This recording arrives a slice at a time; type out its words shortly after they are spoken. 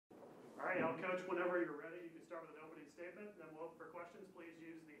right, I'll coach whenever you're ready. You can start with an opening statement, then we'll open for questions. Please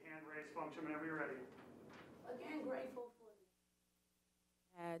use the hand raise function whenever you're ready. Again, grateful for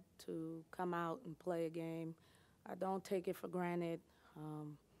had to come out and play a game. I don't take it for granted.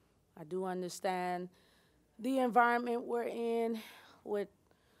 I do understand the environment we're in with,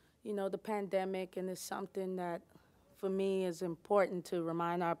 the pandemic, and it's something that, for me, is important to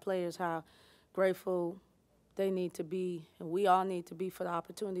remind our players how grateful they need to be, and we all need to be, for the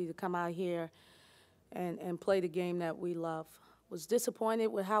opportunity to come out here and play the game that we love. Was disappointed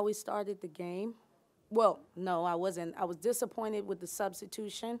with how we started the game. Well, no, I wasn't. I was disappointed with the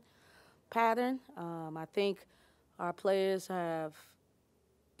substitution pattern. I think our players have,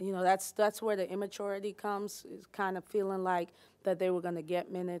 that's where the immaturity comes, is kind of feeling like that they were going to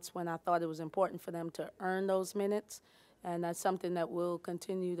get minutes when I thought it was important for them to earn those minutes. And that's something that we'll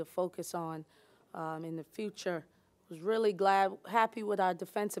continue to focus on in the future. Was really happy with our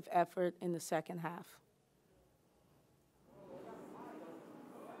defensive effort in the second half.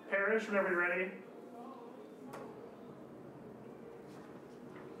 Parrish, whenever you're ready.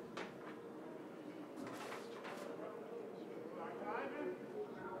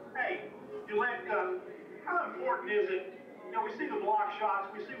 Hey, Yolett, how important is it? We see the block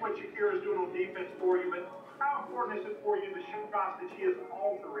shots, we see what Shakira is doing on defense for you, but how important is it for you, the shots that she is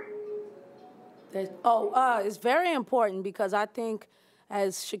altering? It's very important, because I think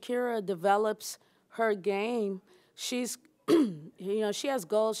as Shakira develops her game, she's, she has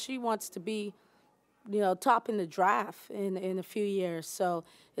goals. She wants to be, top in the draft in a few years. So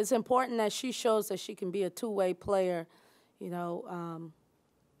it's important that she shows that she can be a two-way player,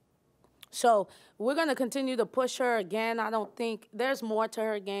 So we're going to continue to push her. Again, I don't think there's more to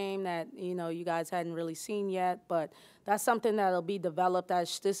her game that, you guys hadn't really seen yet, but that's something that'll be developed,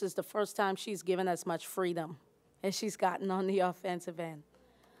 as this is the first time she's given as much freedom as she's gotten on the offensive end.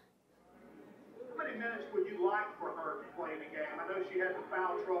 How many minutes would you like for her to play in the game? I know she had the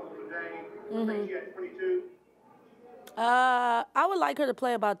foul trouble today. I think she had 22. I would like her to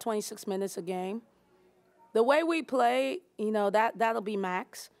play about 26 minutes a game. The way we play, that'll be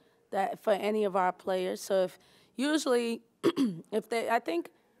max. That for any of our players. So if usually, I think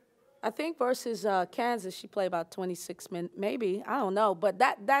versus Kansas, she played about 26 minutes, maybe, I don't know. But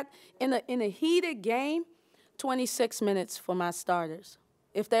that in a heated game, 26 minutes for my starters,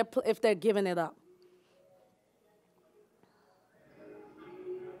 if they're giving it up.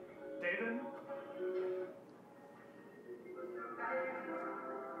 David?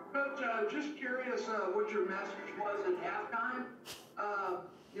 Coach, just curious what your message was at halftime.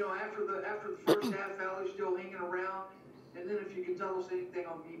 After the first half, Valley's still hanging around, and then if you can tell us anything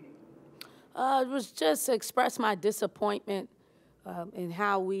on Mimi. It was just to express my disappointment in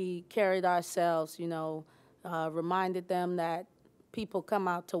how we carried ourselves, reminded them that people come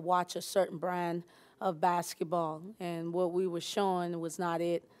out to watch a certain brand of basketball, and what we were showing was not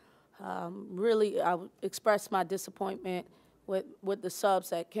it. Really, I expressed my disappointment with the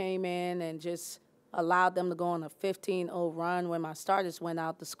subs that came in and just allowed them to go on a 15-0 run. When my starters went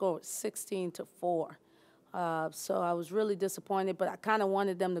out, the score was 16-4. So I was really disappointed, but I kind of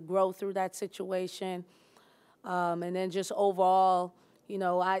wanted them to grow through that situation. And then just overall,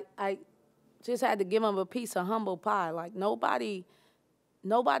 I just had to give them a piece of humble pie. Like, nobody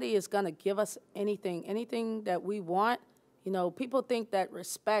is going to give us anything that we want. People think that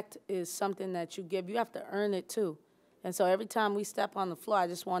respect is something that you give. You have to earn it, too. And so every time we step on the floor, I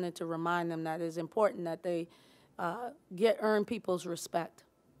just wanted to remind them that it's important that they earn people's respect.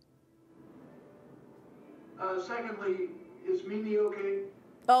 Secondly, is Mimi okay?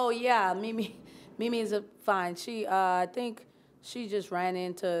 Oh, yeah, Mimi is fine. I think she just ran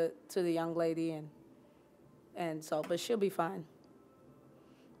into the young lady, but she'll be fine.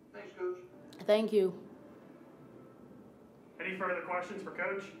 Thanks, Coach. Thank you. Any further questions for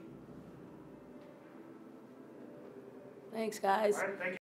Coach? Thanks, guys. All right, thank you.